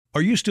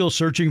Are you still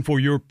searching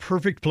for your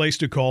perfect place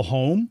to call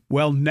home?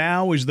 Well,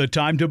 now is the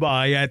time to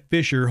buy at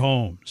Fisher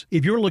Homes.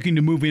 If you're looking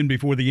to move in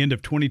before the end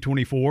of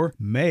 2024,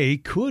 May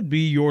could be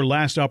your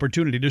last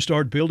opportunity to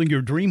start building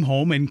your dream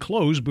home and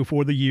close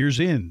before the year's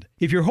end.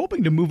 If you're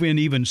hoping to move in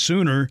even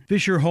sooner,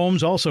 Fisher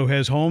Homes also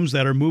has homes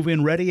that are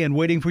move-in ready and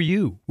waiting for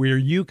you, where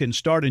you can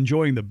start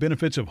enjoying the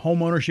benefits of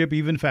homeownership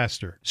even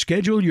faster.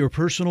 Schedule your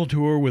personal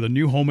tour with a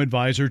new home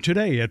advisor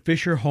today at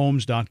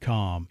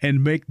FisherHomes.com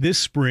and make this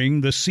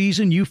spring the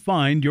season you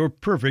find your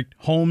perfect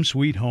home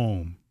sweet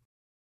home.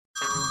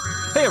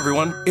 Hey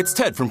everyone, it's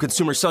Ted from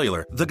Consumer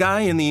Cellular, the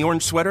guy in the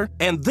orange sweater,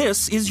 and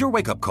this is your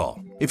wake-up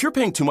call. If you're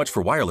paying too much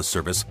for wireless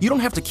service, you don't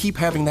have to keep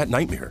having that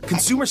nightmare.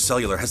 Consumer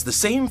Cellular has the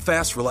same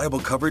fast, reliable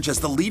coverage as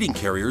the leading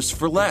carriers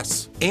for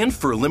less. And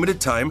for a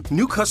limited time,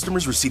 new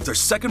customers receive their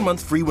second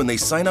month free when they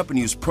sign up and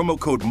use promo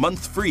code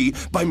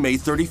MONTHFREE by May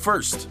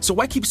 31st. So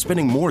why keep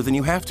spending more than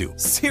you have to?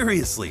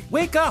 Seriously,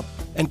 wake up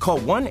and call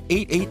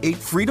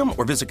 1-888-FREEDOM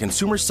or visit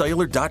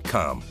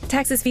consumercellular.com.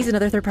 Taxes, fees, and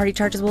other third-party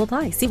charges will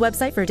apply. See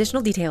website for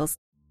additional details.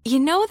 You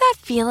know that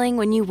feeling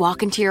when you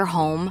walk into your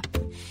home,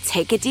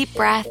 take a deep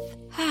breath,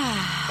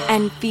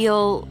 and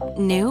feel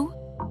new?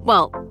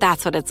 Well,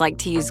 that's what it's like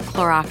to use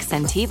Clorox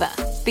Scentiva.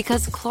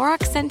 Because Clorox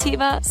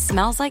Scentiva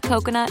smells like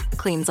coconut,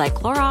 cleans like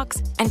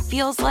Clorox, and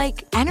feels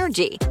like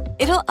energy.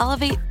 It'll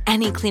elevate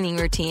any cleaning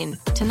routine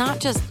to not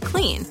just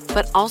clean,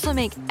 but also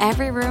make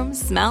every room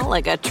smell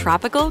like a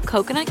tropical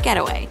coconut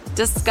getaway.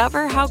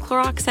 Discover how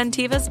Clorox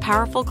Scentiva's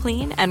powerful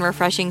clean and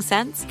refreshing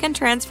scents can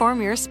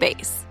transform your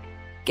space.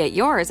 Get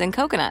yours in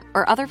coconut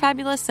or other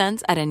fabulous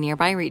scents at a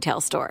nearby retail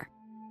store.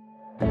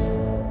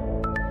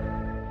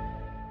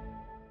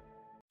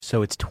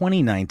 So it's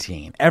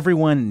 2019.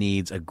 Everyone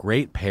needs a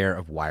great pair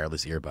of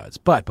wireless earbuds.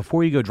 But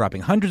before you go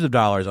dropping hundreds of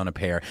dollars on a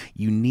pair,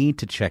 you need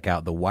to check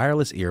out the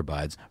wireless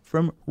earbuds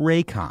from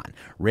Raycon.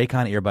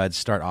 Raycon earbuds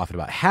start off at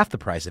about half the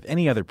price of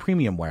any other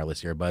premium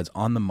wireless earbuds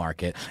on the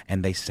market,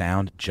 and they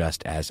sound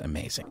just as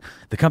amazing.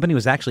 The company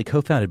was actually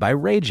co-founded by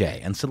Ray J,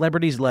 and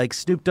celebrities like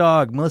Snoop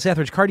Dogg, Melissa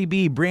Etheridge, Cardi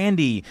B,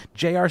 Brandy,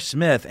 J.R.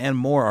 Smith, and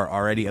more are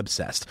already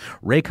obsessed.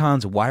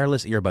 Raycon's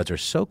wireless earbuds are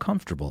so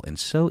comfortable and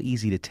so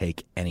easy to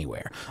take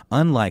anywhere.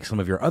 Unlike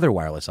some of your other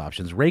wireless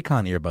options,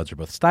 Raycon earbuds are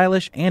both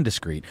stylish and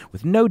discreet,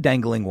 with no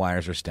dangling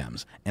wires or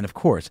stems. And of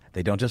course,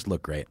 they don't just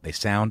look great, they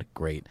sound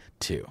great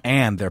too.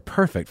 And they're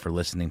perfect for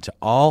listening to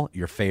all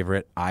your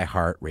favorite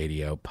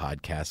iHeartRadio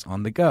podcasts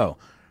on the go.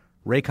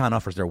 Raycon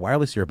offers their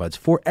wireless earbuds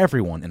for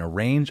everyone in a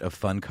range of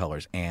fun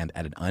colors and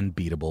at an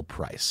unbeatable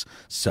price.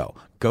 So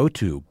go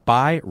to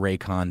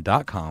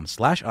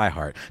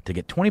buyraycon.com/iHeart to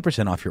get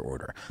 20% off your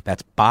order.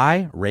 That's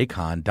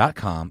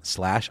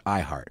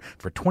buyraycon.com/iHeart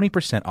for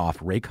 20% off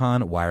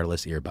Raycon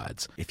wireless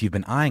earbuds. If you've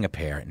been eyeing a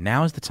pair,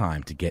 now is the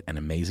time to get an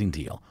amazing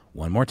deal.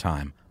 One more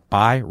time,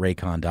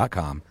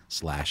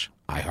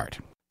 buyraycon.com/iHeart.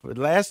 For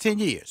the last 10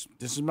 years,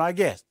 this is my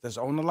guest that's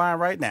on the line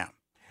right now.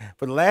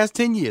 For the last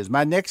 10 years,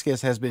 my next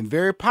guest has been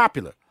very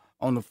popular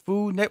on the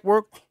Food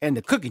Network and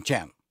the Cooking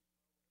Channel.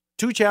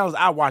 Two channels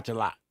I watch a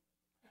lot.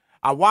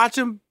 I watch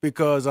them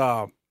because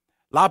a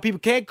lot of people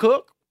can't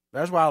cook.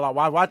 That's why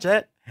I watch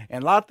that.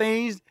 And a lot of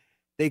things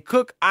they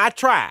cook, I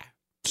try.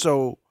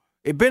 So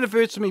it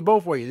benefits me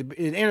both ways.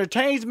 It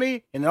entertains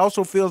me and it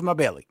also fills my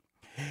belly.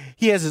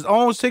 He has his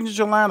own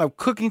signature line of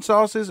cooking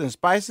sauces and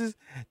spices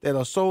that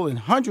are sold in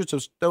hundreds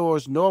of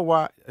stores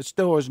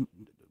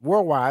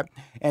worldwide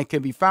and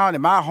can be found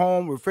in my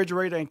home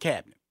refrigerator and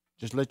cabinet.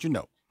 Just to let you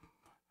know.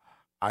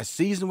 I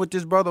season with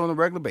this brother on a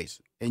regular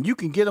basis. And you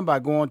can get them by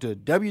going to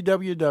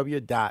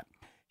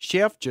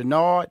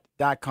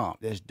www.chefjannard.com.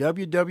 That's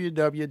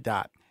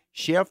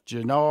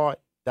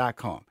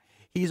www.chefjannard.com.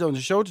 He's on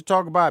the show to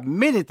talk about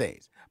many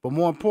things, but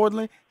more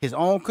importantly, his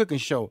own cooking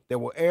show that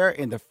will air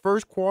in the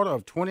first quarter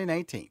of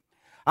 2019.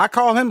 I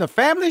call him the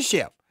family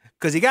chef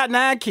because he got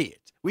 9 kids.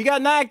 We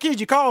got 9 kids.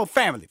 You call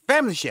family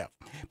chef.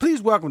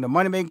 Please welcome to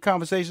Money Making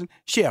Conversation,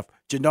 Chef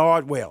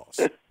Jannard Wells.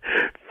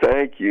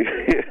 Thank you.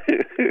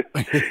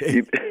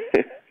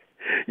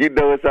 You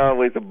know it's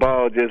always a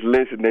ball just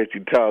listening as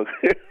you talk.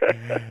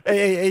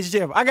 hey,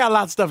 Chef, I got a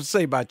lot of stuff to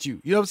say about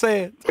you. You know what I'm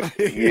saying?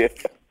 Yeah.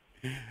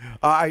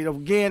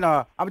 Again,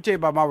 I'm going to tell you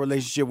about my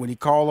relationship. When he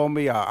called on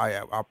me,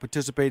 I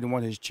participated in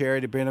one of his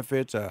charity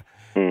benefits.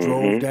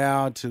 Drove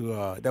down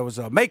to, that was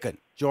Macon,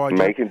 Georgia.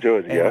 Macon,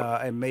 Georgia,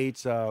 yeah. And made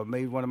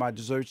one of my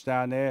desserts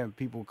down there, and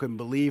people couldn't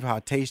believe how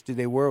tasty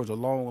they were. It was a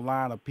long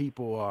line of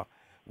people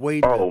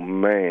waiting. Oh,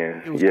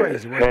 man. It was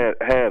crazy.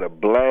 Had a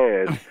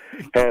blast.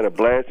 Had a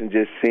blast, and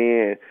just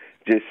seeing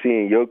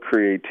your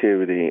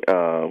creativity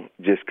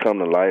just come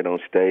to light on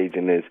stage,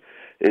 and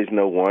it's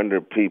no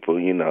wonder people,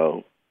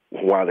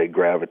 why they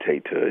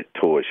gravitate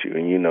towards you.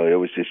 And, it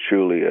was just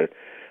truly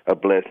a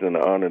blessing and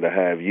an honor to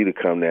have you to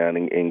come down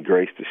and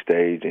grace the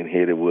stage and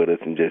hit it with us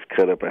and just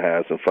cut up and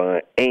have some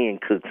fun and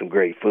cook some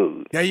great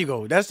food. There you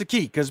go. That's the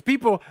key, because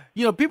people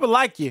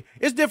like you.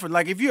 It's different.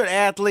 Like if you're an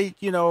athlete,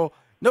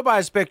 nobody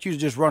expects you to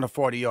just run a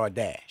 40-yard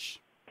dash.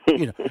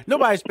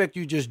 Nobody expects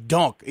you to just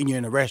dunk and you're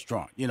in a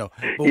restaurant, But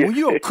when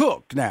you're a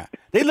cook now,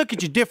 they look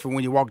at you different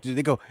when you walk through.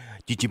 They go,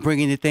 did you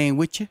bring anything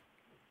with you?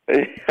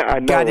 I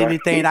know, got right?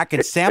 anything I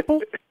can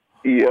sample?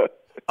 Yeah.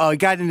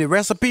 Got any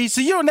recipes?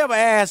 So you don't never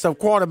ask a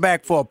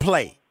quarterback for a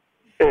play.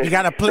 You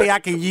got a play I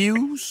can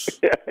use?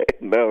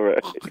 No,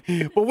 right.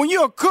 But when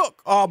you're a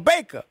cook or a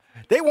baker,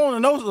 they want to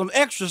know some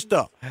extra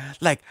stuff.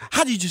 Like,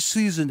 how did you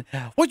season?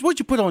 What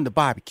you put on the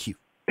barbecue?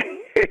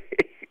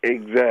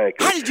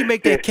 Exactly. How did you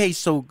make that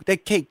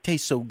cake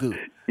taste so good?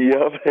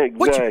 Yep,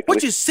 exactly.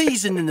 What you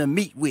seasoning the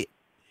meat with?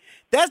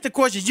 That's the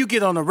questions you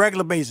get on a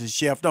regular basis,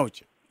 Chef,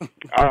 don't you?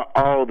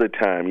 All the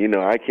time. You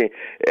know, I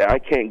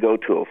can't go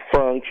to a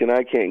function.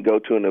 I can't go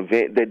to an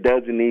event that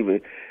doesn't even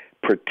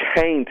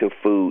pertain to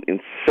food, and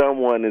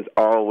someone is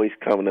always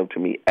coming up to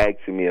me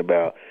asking me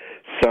about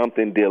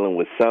something dealing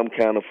with some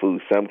kind of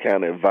food, some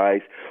kind of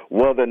advice,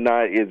 whether or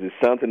not is it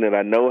something that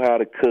I know how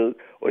to cook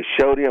or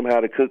show them how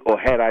to cook, or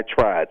had I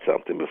tried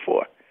something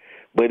before.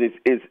 But it's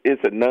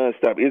a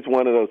nonstop. It's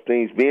one of those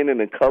things. Being in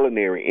the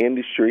culinary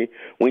industry,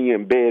 when you're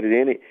embedded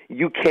in it,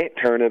 you can't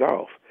turn it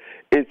off.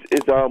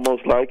 It's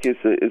almost like it's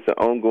an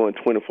ongoing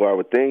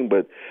 24-hour thing.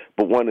 But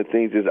one of the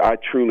things is I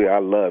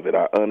love it.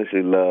 I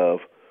honestly love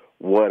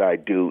what I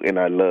do, and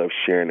I love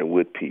sharing it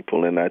with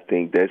people. And I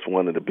think that's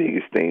one of the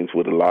biggest things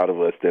with a lot of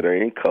us that are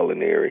in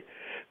culinary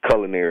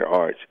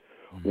arts.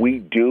 Mm-hmm. We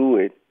do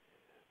it,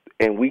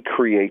 and we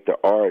create the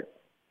art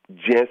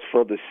just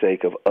for the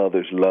sake of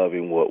others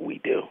loving what we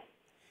do.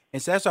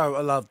 And so that's why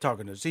I love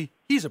talking to him. See,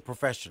 he's a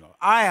professional.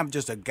 I am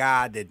just a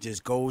guy that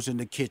just goes in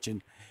the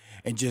kitchen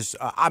and just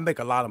I make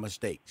a lot of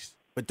mistakes,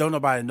 but don't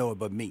nobody know it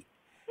but me.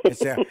 And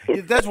so,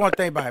 that's one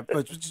thing about it.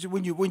 But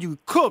when you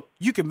cook,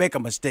 you can make a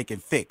mistake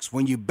and fix.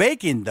 When you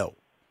baking, though,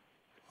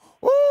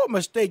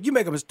 mistake. You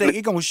make a mistake,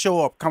 it's gonna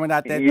show up coming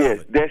out that. Yes,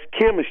 oven. that's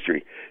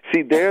chemistry.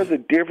 See, there's a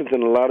difference,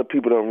 and a lot of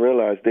people don't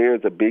realize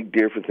there's a big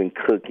difference in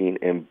cooking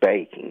and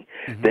baking.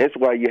 Mm-hmm. That's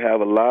why you have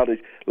a lot of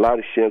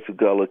chefs who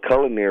go to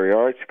culinary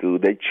art school.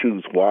 They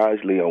choose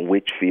wisely on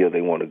which field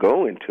they want to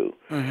go into,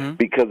 mm-hmm.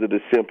 because of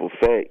the simple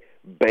fact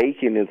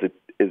baking is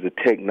a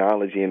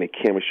technology and a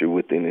chemistry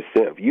within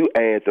itself. You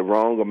add the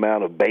wrong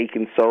amount of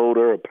baking soda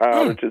or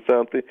powder to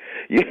something,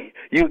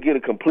 you'll get a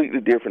completely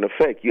different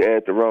effect. You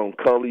add the wrong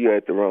color, you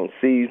add the wrong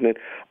seasoning.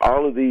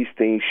 All of these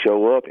things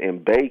show up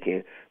in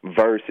baking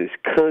versus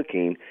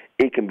cooking.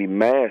 It can be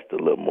masked a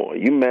little more.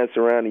 You mess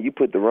around and you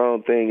put the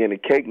wrong thing in the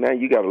cake, now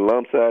you got a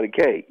lump-sided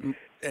cake.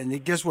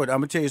 And guess what? I'm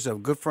going to tell you something.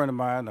 A good friend of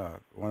mine,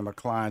 one of my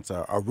clients,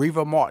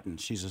 Areva Martin.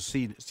 She's a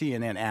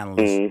CNN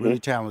analyst, mm-hmm. really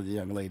talented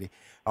young lady,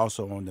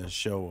 also on the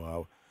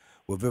show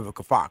with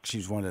Vivica Fox.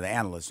 She's one of the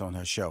analysts on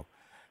her show.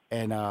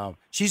 And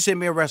she sent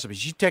me a recipe.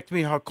 She texted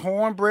me her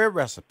cornbread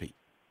recipe.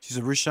 She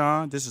said,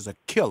 Rashawn, this is a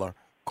killer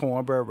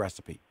cornbread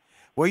recipe.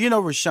 Well, you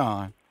know,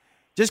 Rashawn,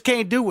 just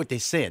can't do what they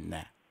said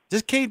now.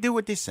 Just can't do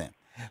what they said.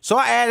 So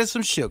I added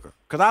some sugar,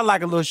 because I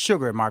like a little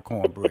sugar in my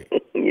cornbread.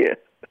 Yeah.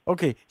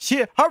 Okay,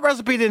 her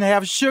recipe didn't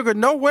have sugar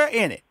nowhere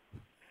in it.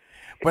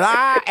 But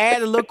I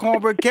added a little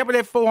cornbread, kept it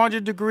at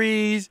 400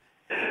 degrees,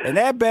 and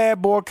that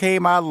bad boy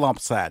came out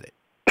lump-sided.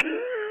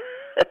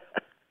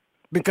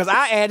 Because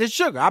I added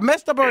sugar. I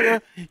messed up on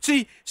it.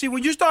 See,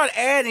 when you start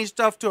adding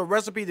stuff to a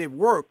recipe that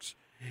works,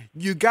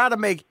 you got to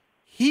make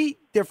heat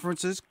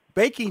differences,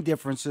 baking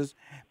differences,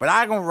 but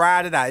I'm going to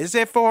ride it out. It's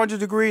at 400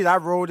 degrees. I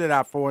rolled it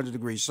out 400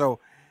 degrees. So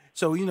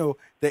you know,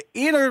 the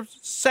inner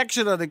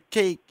section of the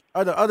cake,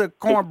 or the other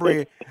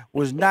cornbread,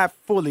 was not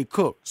fully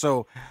cooked.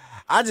 So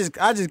I just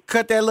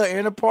cut that little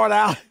inner part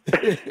out.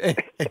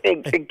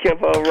 and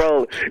kept on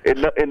rolling.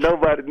 And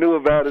nobody knew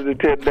about it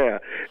until now.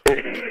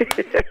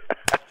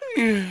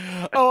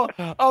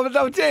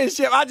 I'm telling you,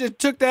 Chef, I just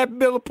took that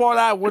middle part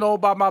out and went on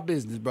by my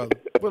business, brother.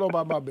 Went on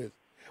by my business.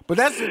 But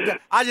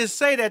I just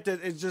say that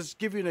to just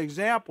give you an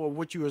example of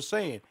what you were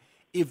saying.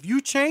 If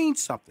you change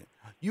something,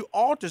 you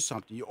alter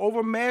something, you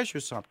overmeasure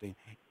something,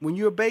 when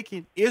you're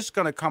baking, it's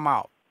going to come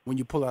out when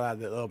you pull it out of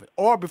the oven,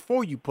 or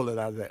before you pull it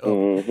out of that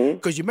oven.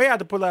 Because you may have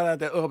to pull it out of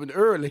that oven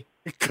early,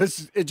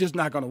 because it's just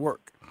not going to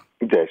work.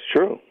 That's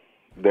true.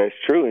 That's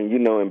true. And, you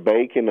know, in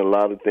baking, a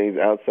lot of things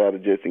outside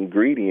of just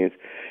ingredients,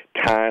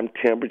 time,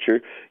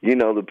 temperature, you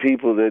know, the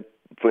people that,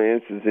 for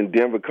instance, in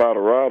Denver,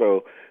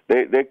 Colorado,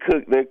 they're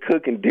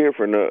cooking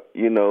different,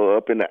 you know,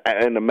 up in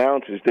the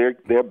mountains.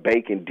 They're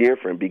baking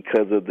different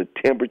because of the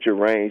temperature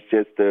range,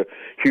 just the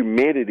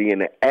humidity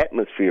and the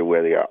atmosphere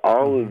where they are.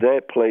 All of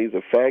that plays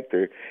a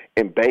factor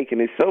in baking.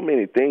 There's so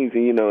many things,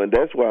 and you know, and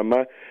that's why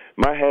my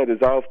hat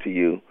is off to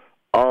you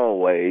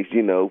always,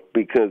 you know,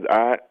 because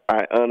I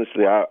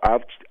honestly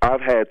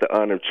I've had the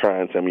honor of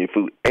trying some of your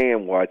food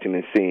and watching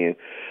and seeing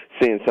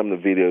some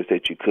of the videos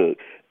that you cook.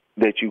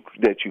 That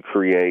you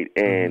create,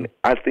 and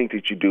I think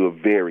that you do a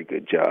very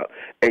good job.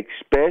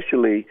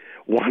 Especially,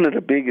 one of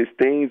the biggest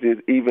things is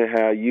even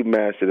how you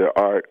master the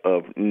art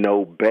of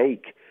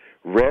no-bake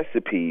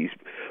recipes.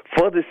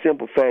 For the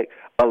simple fact,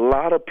 a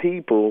lot of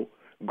people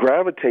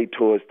gravitate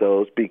towards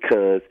those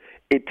because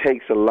it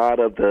takes a lot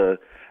of the,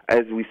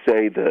 as we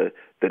say, the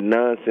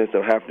nonsense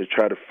of having to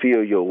try to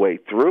feel your way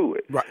through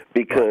it. Right.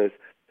 Because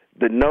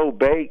the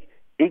no-bake,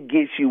 it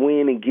gets you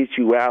in and gets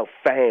you out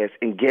fast.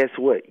 And guess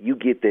what? You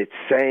get that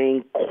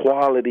same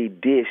quality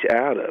dish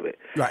out of it.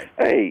 Right.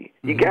 Hey,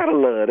 you gotta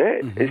love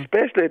that,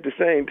 especially at the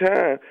same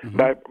time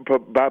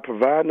by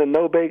providing a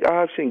no-bake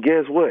option.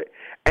 Guess what?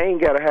 I ain't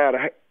gotta have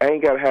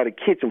the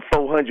kitchen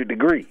 400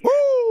 degrees.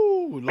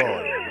 Woo,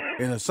 Lord!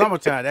 In the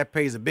summertime, that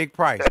pays a big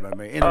price, my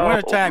man. In the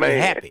wintertime, you're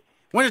happy.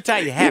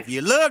 Wintertime, you're happy.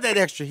 You love that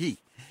extra heat.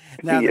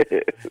 Now, I'm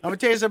gonna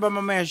tell you something about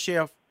my man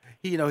Chef.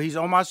 He's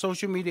on my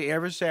social media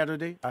every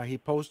Saturday. He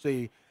posts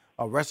a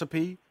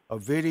recipe, a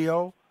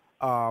video.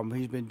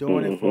 He's been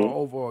doing it for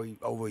over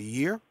a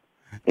year,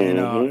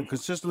 and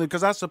consistently,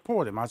 because I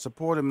support him. I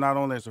support him not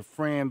only as a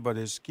friend, but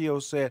his skill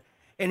set,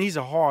 and he's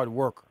a hard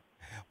worker.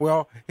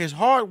 Well, his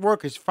hard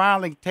work is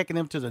finally taking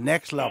him to the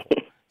next level.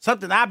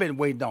 Something I've been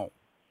waiting on.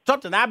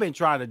 Something I've been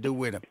trying to do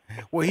with him.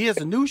 Well, he has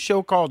a new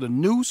show called The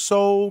New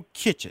Soul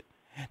Kitchen.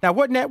 Now,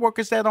 what network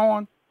is that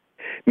on?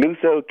 New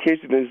Soul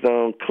Kitchen is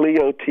on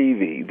Clio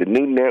TV, the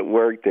new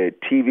network that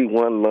TV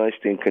One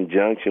launched in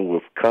conjunction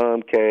with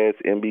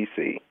Comcast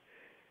NBC.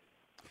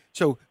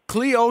 So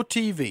Clio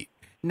TV.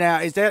 Now,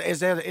 is there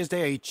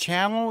a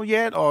channel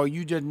yet, or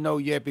you didn't know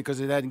yet because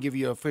it doesn't give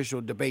you an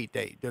official debate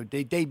day, the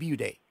debut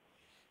day?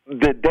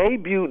 The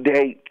debut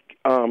date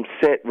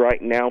set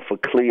right now for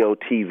Clio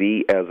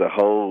TV as a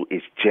whole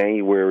is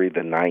January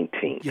the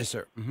 19th. Yes,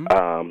 sir.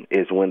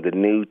 Is when the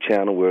new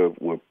channel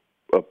will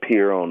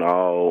appear on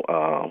all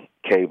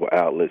cable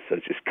outlets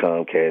such as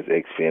Comcast,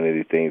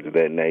 Xfinity, things of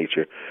that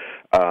nature.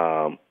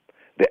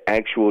 The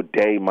actual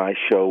day my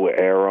show will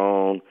air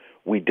on,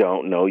 we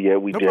don't know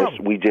yet. We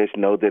just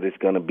know that it's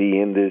going to be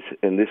in this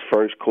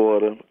first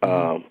quarter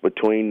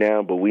between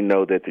now. But we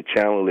know that the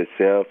channel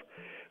itself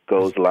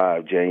goes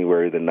live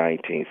January the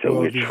 19th. So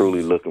we're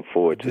truly looking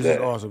forward to that. This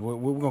is awesome. We're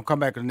going to come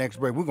back to the next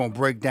break. We're going to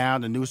break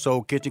down the New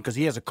Soul Kitchen because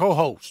he has a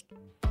co-host,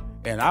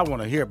 and I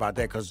want to hear about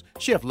that because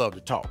Chef loves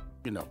to talk,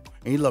 and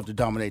he loves to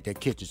dominate that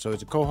kitchen. So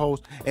it's a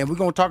co-host, and we're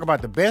going to talk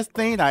about the best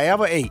thing I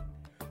ever ate.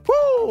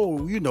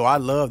 Woo! I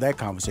love that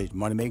conversation,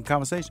 money-making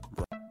conversation.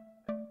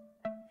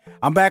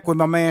 I'm back with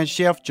my man,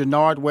 Chef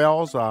Jannard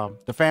Wells,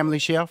 the family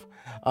chef.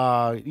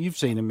 You've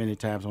seen him many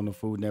times on the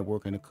Food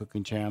Network and the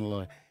Cooking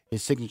Channel.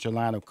 His signature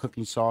line of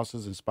cooking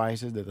sauces and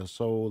spices that are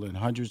sold in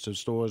hundreds of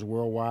stores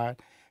worldwide,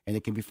 and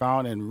it can be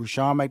found in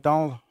Rushion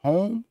McDonald's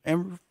home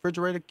and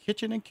refrigerator,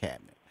 kitchen, and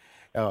cabinet.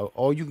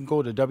 Or you can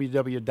go to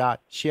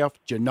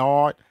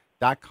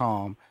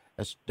www.chefjannard.com.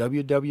 That's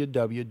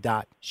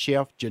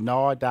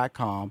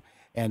www.chefjannard.com,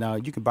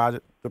 and you can buy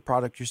the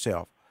product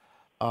yourself.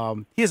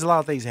 He has a lot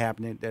of things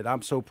happening that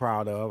I'm so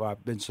proud of.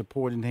 I've been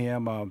supporting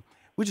him.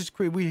 We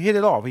hit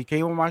it off. He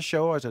came on my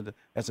show as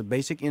a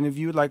basic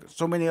interview, like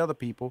so many other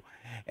people,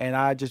 and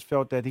I just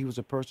felt that he was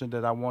a person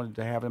that I wanted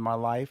to have in my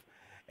life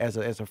as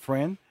a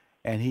friend,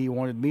 and he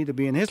wanted me to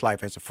be in his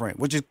life as a friend,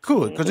 which is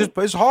cool because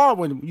it's hard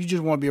when you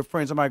just want to be a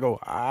friend. Somebody go,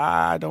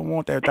 I don't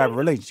want that type of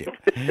relationship.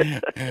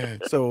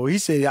 So he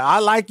said, I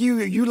like you,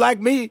 you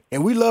like me,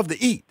 and we love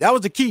to eat. That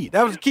was the key.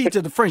 That was the key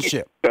to the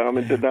friendship.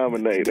 Common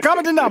denominator.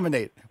 Common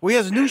denominator. Well, he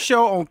has a new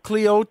show on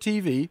Clio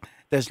TV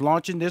that's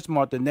launching this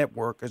month. The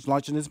network is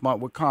launching this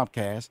month with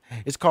Comcast.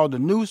 It's called The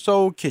New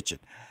Soul Kitchen.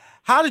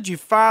 How did you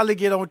finally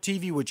get on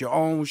TV with your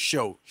own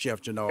show,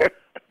 Chef Jannard?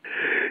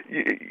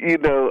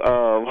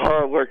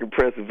 Hard work and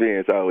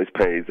perseverance always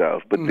pays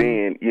off. But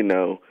then, it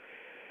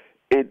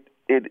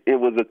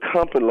was a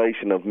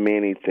compilation of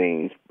many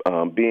things,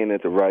 being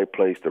at the right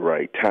place, the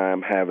right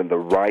time, having the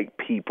right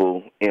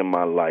people in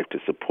my life to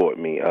support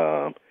me.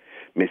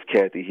 Miss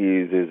Kathy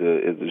Hughes is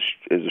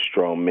a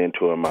strong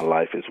mentor in my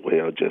life as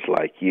well, just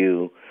like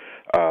you.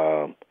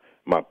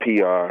 My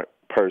PR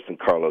person,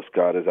 Carlos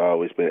Scott, has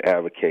always been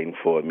advocating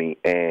for me.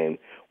 And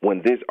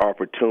when this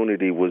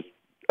opportunity was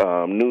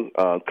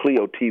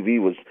Clio TV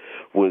was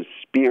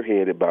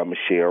spearheaded by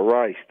Michelle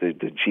Rice, the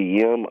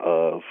GM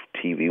of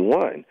TV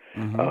One.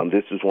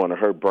 This was one of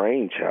her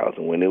brainchilds,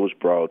 and when it was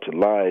brought to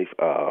life,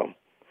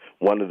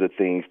 one of the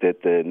things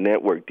that the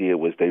network did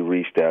was they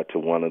reached out to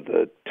one of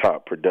the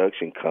top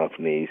production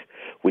companies,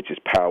 which is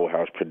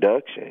Powerhouse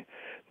Production,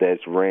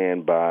 that's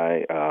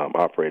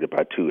operated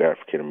by two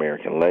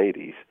African-American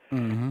ladies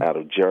out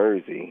of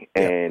Jersey.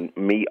 And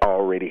me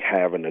already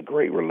having a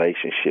great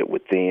relationship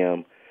with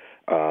them,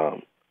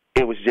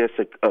 it was just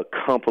a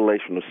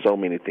compilation of so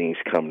many things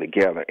coming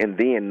together. And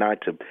then not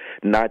to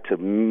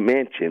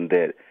mention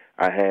that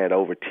I had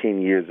over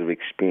 10 years of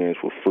experience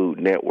with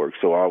Food Network,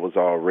 so I was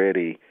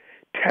already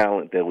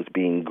talent that was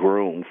being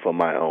groomed for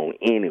my own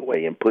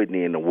anyway, and putting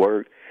in the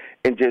work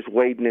and just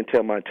waiting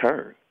until my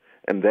turn.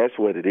 And that's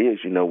what it is.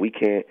 We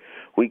can't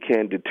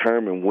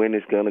determine when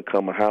it's going to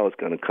come or how it's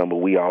going to come, but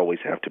we always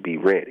have to be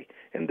ready.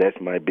 And that's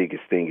my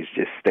biggest thing, is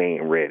just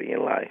staying ready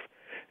in life.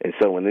 And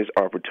so when this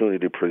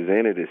opportunity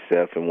presented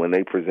itself, and when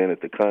they presented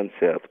the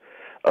concept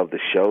of the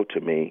show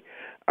to me,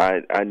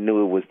 I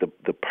knew it was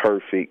the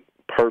perfect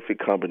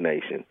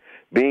combination.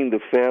 Being the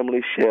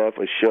family chef,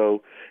 a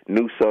show,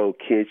 New Soul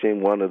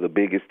Kitchen, one of the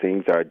biggest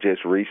things I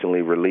just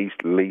recently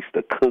released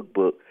a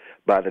cookbook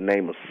by the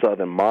name of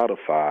Southern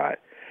Modified,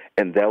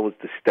 and that was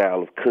the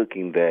style of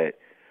cooking that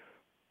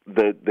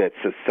that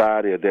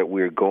society that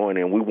we're going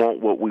in. We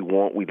want what we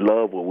want. We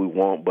love what we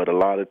want, but a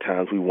lot of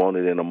times we want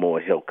it in a more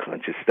health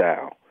conscious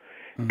style.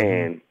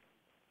 And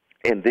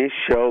this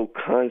show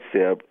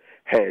concept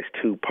has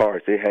two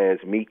parts. It has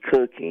me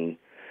cooking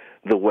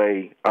the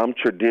way I'm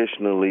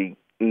traditionally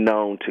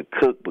known to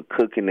cook, but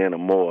cooking in a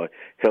more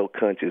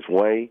health-conscious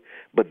way.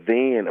 But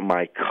then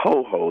my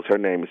co-host, her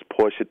name is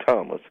Portia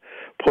Thomas.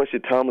 Portia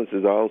Thomas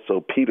is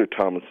also Peter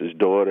Thomas's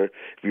daughter.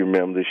 If you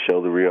remember the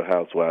show, The Real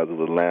Housewives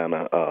of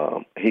Atlanta,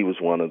 he was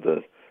one of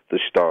the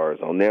stars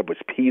on there. But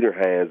Peter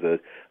has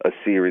a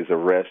series of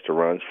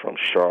restaurants from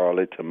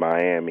Charlotte to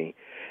Miami.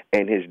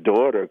 And his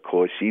daughter, of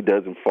course, she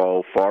doesn't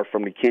fall far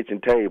from the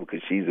kitchen table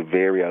because she's a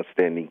very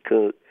outstanding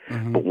cook.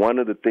 But one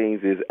of the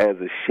things is, as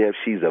a chef,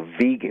 she's a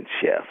vegan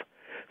chef.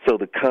 So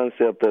the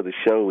concept of the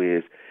show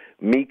is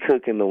me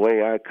cooking the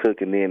way I cook,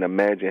 and then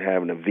imagine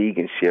having a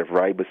vegan chef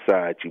right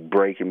beside you,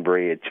 breaking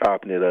bread,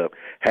 chopping it up,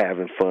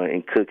 having fun,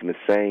 and cooking the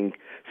same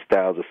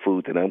styles of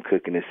food that I'm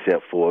cooking,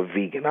 except for a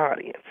vegan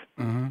audience.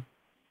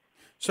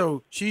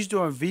 So she's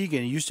doing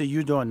vegan, and you say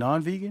you're doing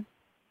non-vegan?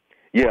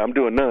 Yeah, I'm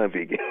doing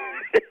non-vegan.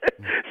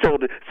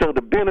 So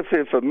the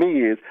benefit for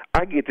me is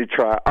I get to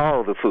try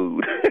all the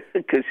food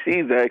because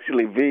she's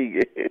actually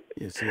vegan.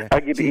 Yeah, I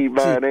get to eat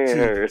mine and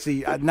hers.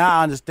 See, now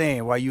I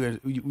understand why you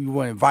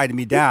want to invite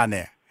me down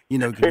there. You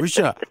know,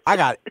 Rashad, I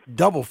got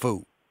double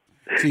food.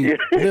 See,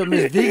 little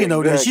Miss Vegan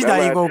over there, she's not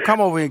even going to come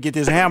over here and get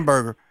this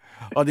hamburger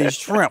or these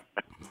shrimp.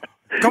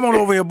 Come on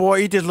over here, boy,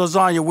 eat this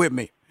lasagna with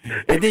me.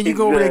 And then you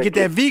go over there and get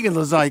that vegan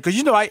lasagna because,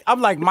 you know,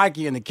 I'm like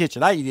Mikey in the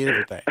kitchen. I eat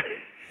everything.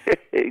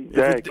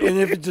 Exactly. And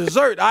if it's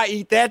dessert, I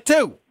eat that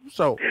too.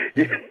 So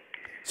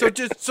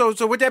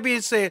with that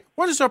being said,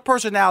 what is her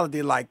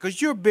personality like?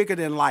 Because you're bigger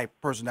than life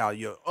personality.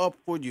 You're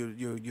upward.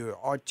 You're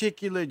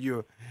articulate.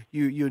 You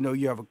know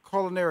you have a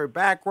culinary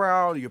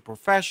background. You're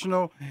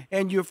professional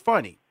and you're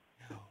funny.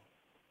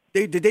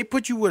 Did they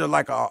put you with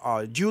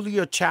a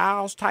Julia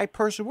Childs type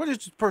person? What is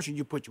the person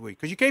you put you with?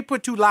 Because you can't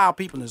put two loud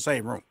people in the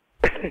same room.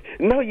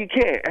 No, you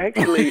can't.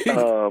 Actually,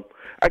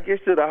 I guess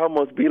it'd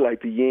almost be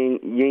like the yin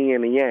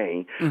and the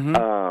yang.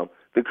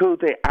 The cool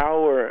thing,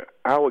 our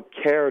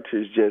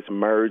characters just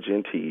merge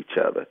into each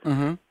other.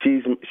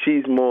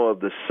 She's more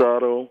of the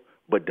subtle,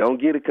 but don't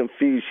get it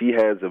confused. She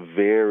has a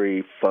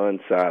very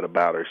fun side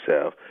about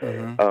herself,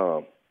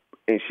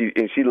 and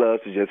she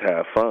loves to just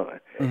have fun.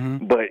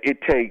 But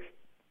it takes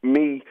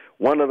me,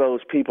 one of those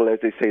people, as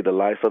they say, the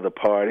life of the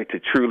party, to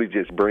truly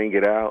just bring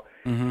it out.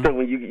 So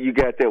when you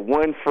got that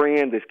one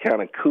friend that's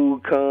kind of cool,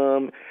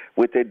 calm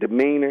with their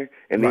demeanor,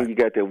 and then you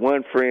got that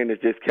one friend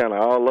that's just kind of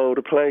all over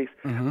the place.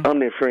 I'm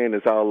that friend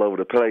that's all over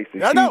the place.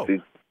 And I know.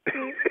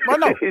 I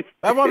know.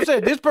 That's what I'm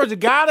saying. This person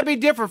got to be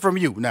different from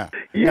you now.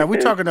 Now, we're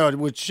talking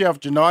with Chef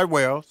Jannard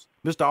Wells,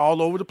 Mr.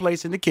 All Over the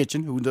Place in the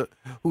Kitchen,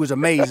 who is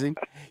amazing.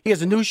 He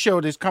has a new show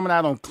that's coming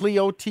out on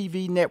Clio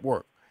TV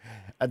Network.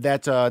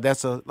 That's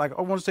like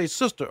I want to say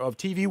sister of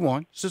TV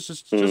One,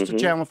 sister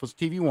channel for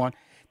TV One.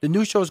 The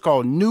new show is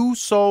called New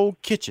Soul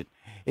Kitchen.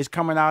 It's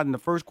coming out in the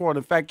first quarter.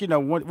 In fact, you know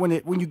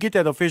when you get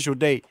that official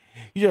date,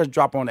 you just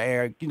drop on the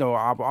air. You know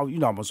I'm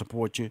gonna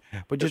support you,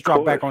 but just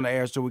drop back on the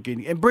air so we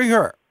can and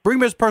bring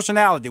Miss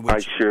Personality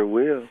with you. I sure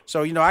will.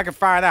 So you know I can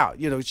find out.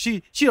 You know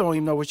she don't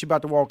even know what she's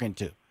about to walk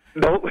into.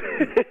 Nope.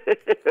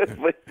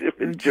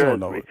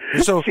 Trust me.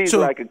 She's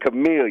like a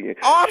chameleon.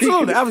 Oh,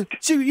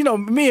 absolutely. You know,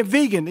 me and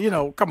vegan. You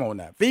know, come on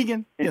now,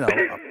 vegan. You know,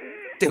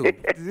 dude,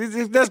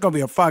 that's gonna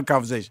be a fun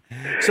conversation.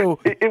 So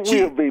it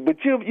will be, but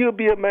you'll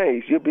be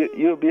amazed.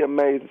 You'll be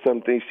amazed at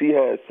some things. She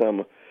has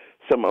some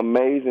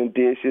amazing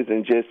dishes,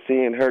 and just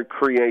seeing her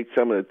create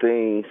some of the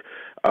things.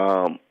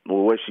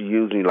 What she's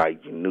using,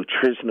 like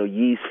nutritional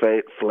yeast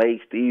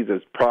flakes. These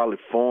are probably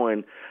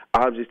foreign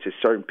objects to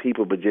certain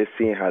people, but just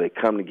seeing how they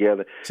come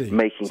together,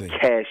 making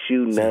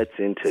cashew nuts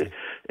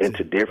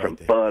into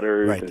different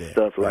butters and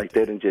stuff like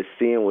that, and just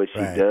seeing what she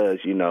does,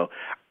 you know.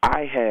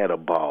 I had a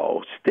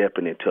ball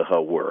stepping into her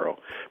world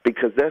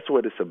because that's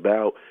what it's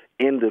about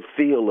in the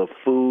field of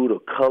food or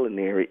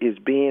culinary, is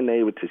being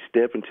able to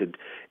step into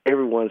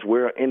everyone's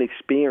world and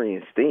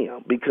experience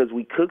them, because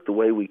we cook the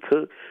way we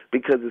cook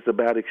because it's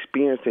about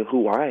experiencing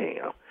who I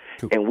am.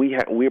 Cool. And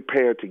we're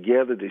paired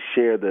together to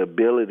share the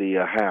ability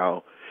of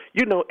how,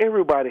 you know,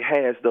 everybody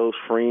has those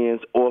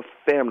friends or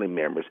family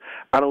members.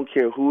 I don't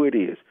care who it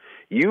is.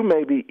 You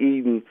may be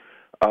eating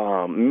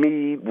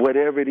meat,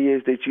 whatever it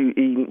is that you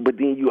eat, but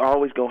then you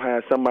always gonna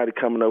have somebody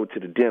coming over to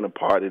the dinner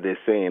party that's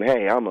saying,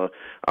 "Hey, I'm a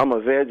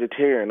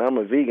vegetarian, I'm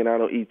a vegan, I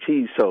don't eat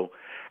cheese." So,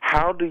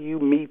 how do you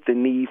meet the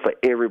need for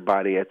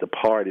everybody at the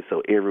party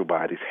so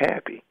everybody's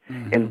happy?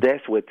 And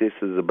that's what this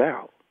is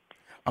about.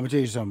 I'm gonna tell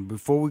you something.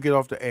 Before we get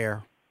off the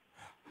air,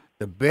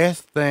 the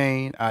best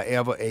thing I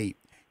ever ate.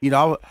 You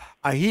know,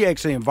 he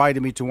actually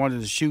invited me to one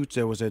of the shoots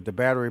that was at the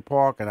Battery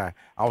Park, and I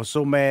was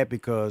so mad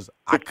because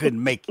I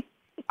couldn't make it.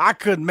 I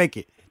couldn't make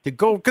it to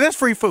go, because that's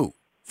free food.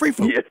 Free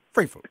food. Yes.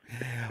 Free food.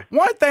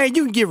 One thing,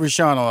 you can get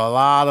Rashawn on a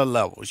lot of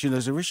levels. You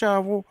know, so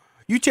Rashawn, well,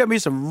 you tell me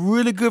some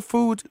really good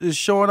food is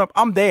showing up,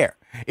 I'm there.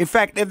 In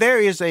fact, there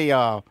is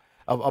a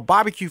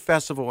barbecue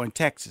festival in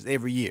Texas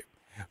every year.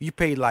 I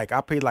paid like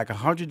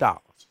 $100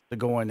 to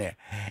go in there,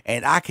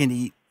 and I can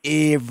eat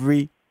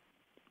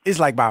it's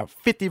like about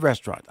 50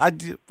 restaurants. I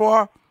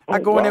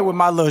go in there with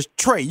my little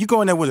tray. You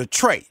go in there with a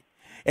tray,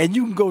 and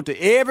you can go to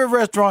every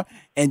restaurant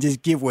and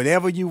just get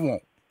whatever you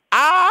want.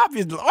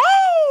 Obviously,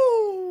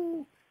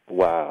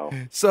 Wow.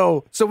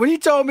 So when he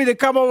told me to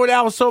come over there,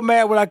 I was so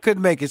mad when I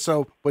couldn't make it.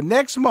 So, but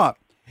next month,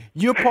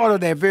 you're part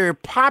of that very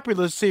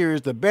popular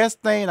series, The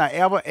Best Thing I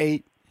Ever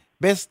Ate.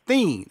 Best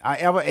Thing I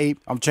Ever Ate.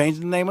 I'm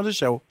changing the name of the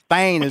show.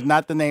 Thing is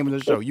not the name of the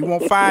show. You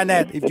won't find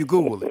that if you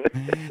Google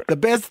it. The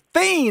Best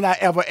Thing I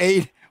Ever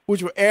Ate,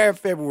 which will air in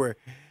February.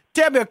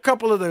 Tell me a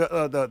couple of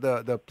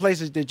the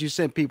places that you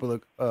sent people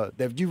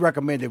that you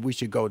recommended we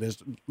should go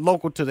that's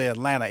local to the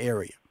Atlanta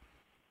area.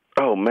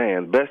 Oh,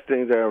 man, Best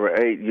Things I Ever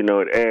Ate,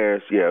 it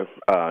airs,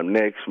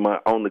 next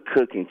month on the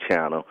Cooking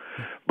Channel.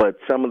 But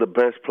some of the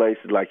best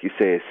places, like you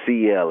said,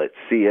 C. Elliot's.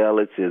 C.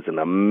 Elliot's is an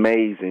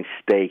amazing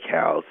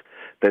steakhouse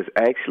that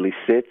actually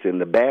sits in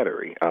the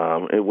Battery.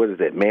 What is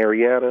that,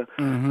 Marietta?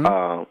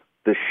 Mm-hmm.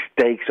 The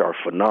steaks are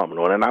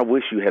phenomenal, and I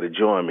wish you had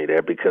joined me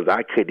there because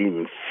I couldn't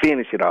even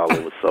finish it all.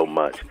 It was so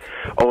much.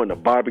 Oh, and the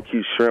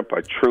barbecue shrimp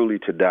are truly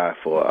to die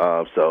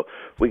for. So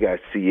we got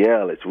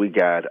Ciela's, we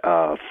got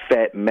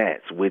Fat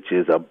Matt's, which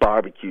is a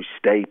barbecue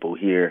staple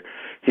here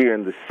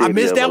in the city. I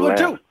missed that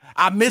Atlanta. one too.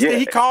 I missed it.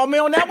 He called me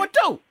on that one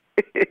too.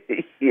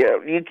 Yeah,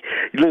 you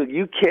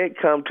can't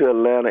come to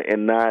Atlanta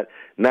and not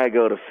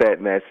go to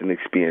Fat Matt's and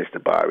experience the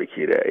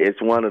barbecue there.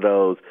 It's one of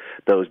those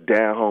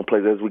down home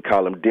places, as we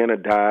call them, dinner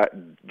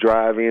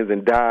drive-ins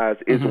and dives.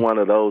 It's one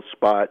of those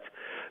spots.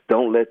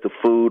 Don't let the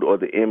food or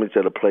the image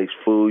of the place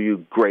fool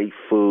you. Great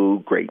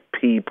food, great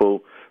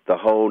people, the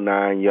whole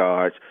 9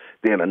 yards.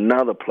 Then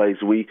another place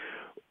I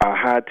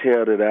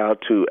hightailed it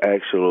out to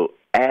actual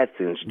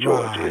Athens,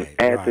 Georgia.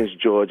 Athens,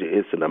 Georgia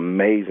is an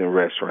amazing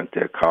restaurant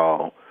there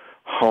called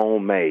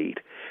Homemade.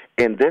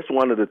 And that's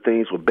one of the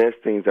things with Best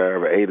Things I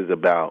Ever Ate is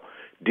about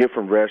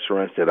different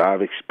restaurants that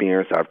I've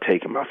experienced. I've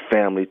taken my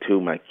family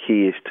to, my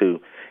kids to,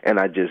 and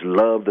I just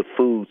love the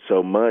food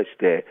so much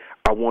that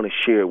I want to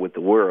share it with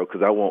the world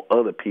because I want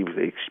other people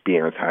to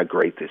experience how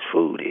great this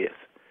food is.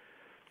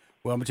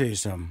 Well, I'm going to tell you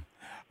something.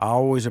 I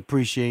always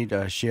appreciate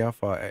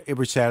Chef.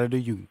 Every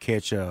Saturday you can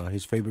catch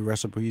his favorite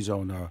recipes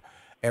on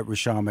at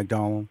Rushion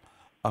McDonald,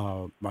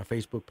 my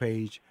Facebook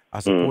page. I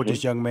support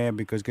this young man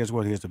because guess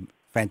what? He has a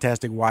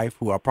fantastic wife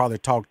who I probably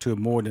talk to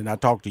more than I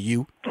talk to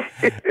you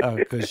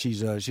because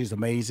she's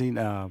amazing.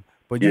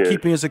 But you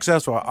keep being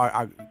successful.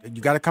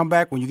 You got to come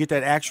back when you get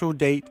that actual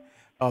date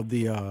of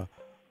the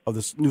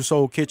New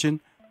Soul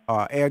Kitchen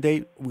air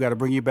date. We got to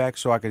bring you back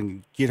so I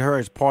can get her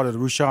as part of the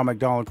Rushion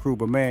McDonald crew.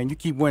 But man, you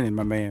keep winning,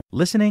 my man.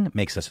 Listening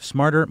makes us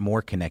smarter,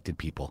 more connected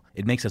people.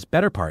 It makes us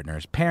better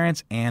partners,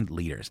 parents, and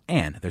leaders.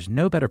 And there's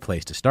no better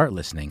place to start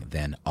listening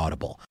than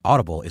Audible.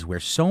 Audible is where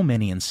so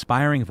many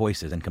inspiring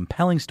voices and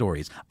compelling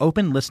stories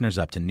open listeners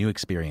up to new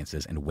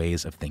experiences and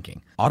ways of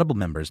thinking. Audible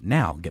members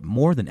now get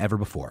more than ever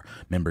before.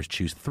 Members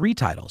choose 3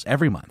 titles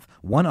every month,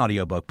 1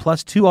 audiobook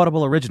plus 2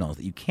 Audible originals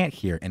that you can't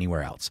hear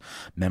anywhere else.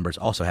 Members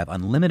also have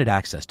unlimited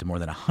access to more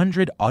than 100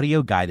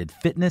 audio-guided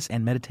fitness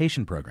and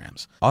meditation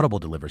programs. Audible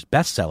delivers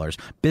bestsellers,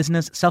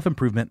 business,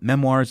 self-improvement,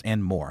 memoirs,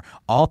 and more,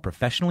 all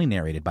professionally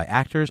narrated by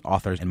actors,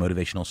 authors, and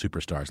motivational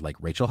superstars like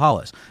Rachel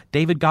Hollis,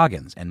 David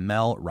Goggins, and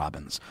Mel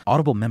Robbins.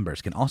 Audible members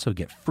can also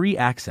get free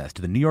access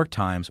to the New York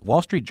Times,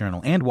 Wall Street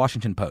Journal, and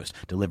Washington Post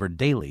delivered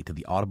daily to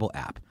the Audible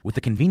app. With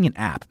the convenient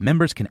app,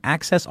 members can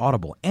access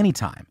Audible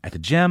anytime, at the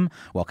gym,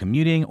 while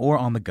commuting, or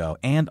on the go,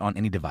 and on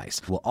any device.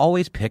 We'll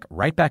always pick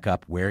right back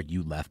up where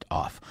you left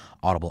off.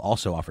 Audible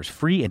also offers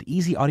free and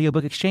easy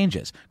audiobook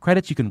exchanges,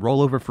 credits you can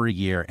roll over for a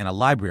year, and a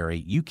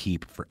library you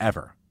keep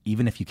forever,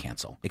 even if you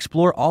cancel.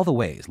 Explore all the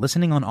ways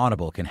listening on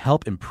Audible can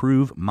help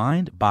improve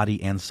mind,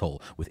 body, and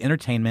soul with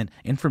entertainment,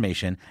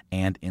 information,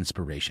 and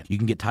inspiration. You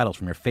can get titles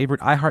from your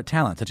favorite iHeart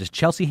talent such as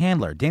Chelsea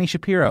Handler, Danny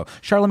Shapiro,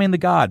 Charlemagne the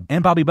God,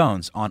 and Bobby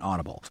Bones on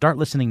Audible. Start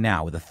listening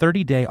now with a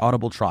 30-day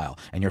Audible trial,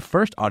 and your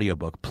first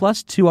audiobook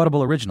plus 2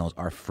 Audible originals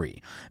are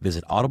free.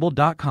 Visit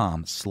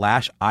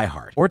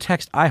audible.com/iHeart or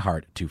text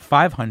iHeart to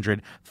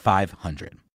 500-500.